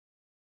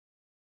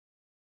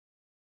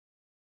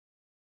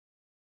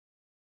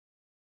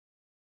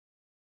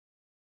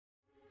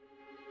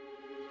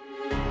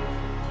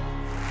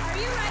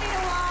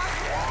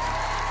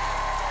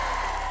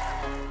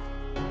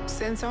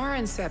Since our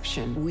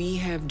inception, we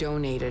have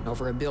donated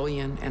over $1.5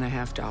 billion.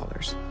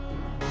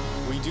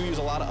 We do use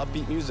a lot of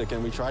upbeat music,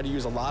 and we try to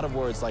use a lot of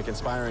words like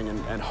inspiring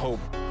and hope.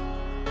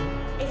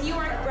 If you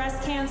are a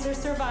breast cancer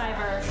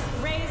survivor,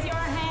 raise your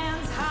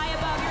hands high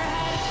above your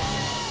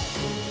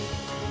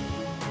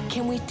head.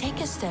 Can we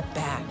take a step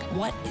back?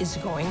 What is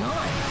going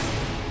on?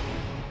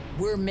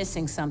 We're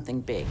missing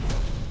something big.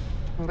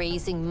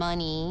 Raising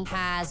money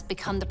has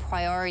become the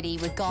priority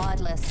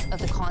regardless of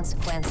the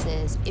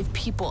consequences. If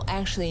people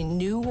actually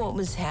knew what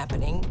was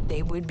happening,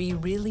 they would be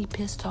really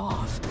pissed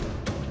off.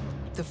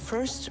 The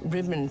first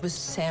ribbon was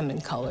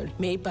salmon-colored,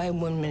 made by a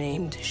woman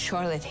named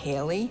Charlotte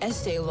Haley.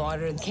 Estee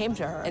Lauder came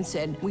to her and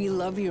said, "We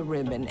love your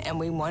ribbon, and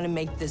we want to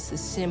make this a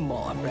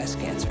symbol of breast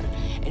cancer."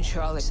 And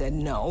Charlotte said,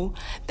 "No,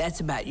 that's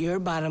about your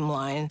bottom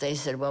line." They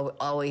said, well,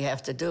 all we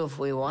have to do if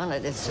we want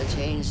it is to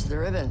change the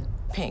ribbon.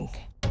 Pink.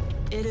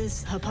 It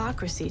is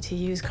hypocrisy to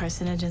use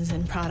carcinogens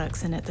in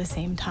products and at the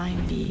same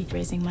time be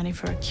raising money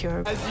for a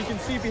cure. As you can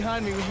see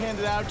behind me, we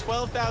handed out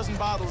 12,000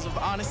 bottles of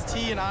Honest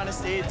Tea and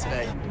Honest Aid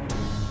today.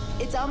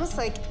 It's almost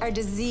like our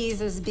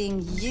disease is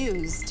being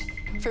used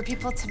for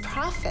people to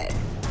profit.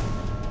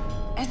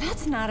 And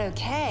that's not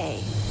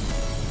okay.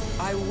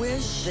 I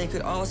wish they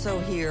could also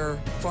hear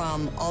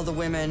from all the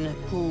women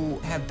who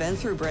have been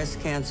through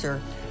breast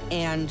cancer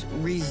and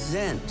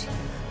resent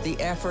the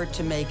effort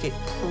to make it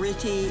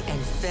pretty and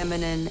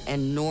feminine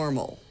and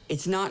normal.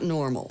 It's not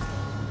normal.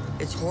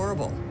 It's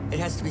horrible. It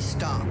has to be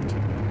stopped.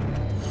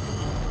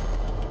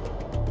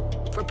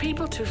 For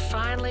people to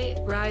finally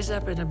rise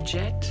up and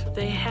object,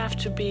 they have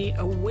to be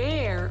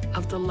aware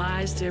of the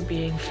lies they're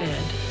being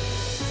fed.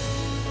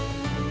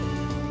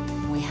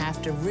 We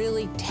have to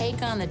really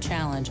take on the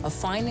challenge of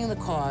finding the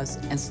cause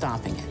and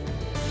stopping it.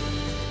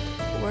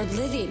 We're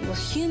living, we're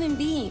human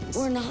beings.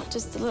 We're not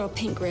just a little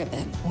pink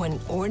ribbon. When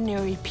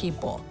ordinary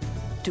people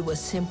do a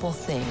simple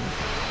thing,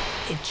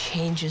 it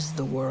changes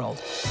the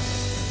world.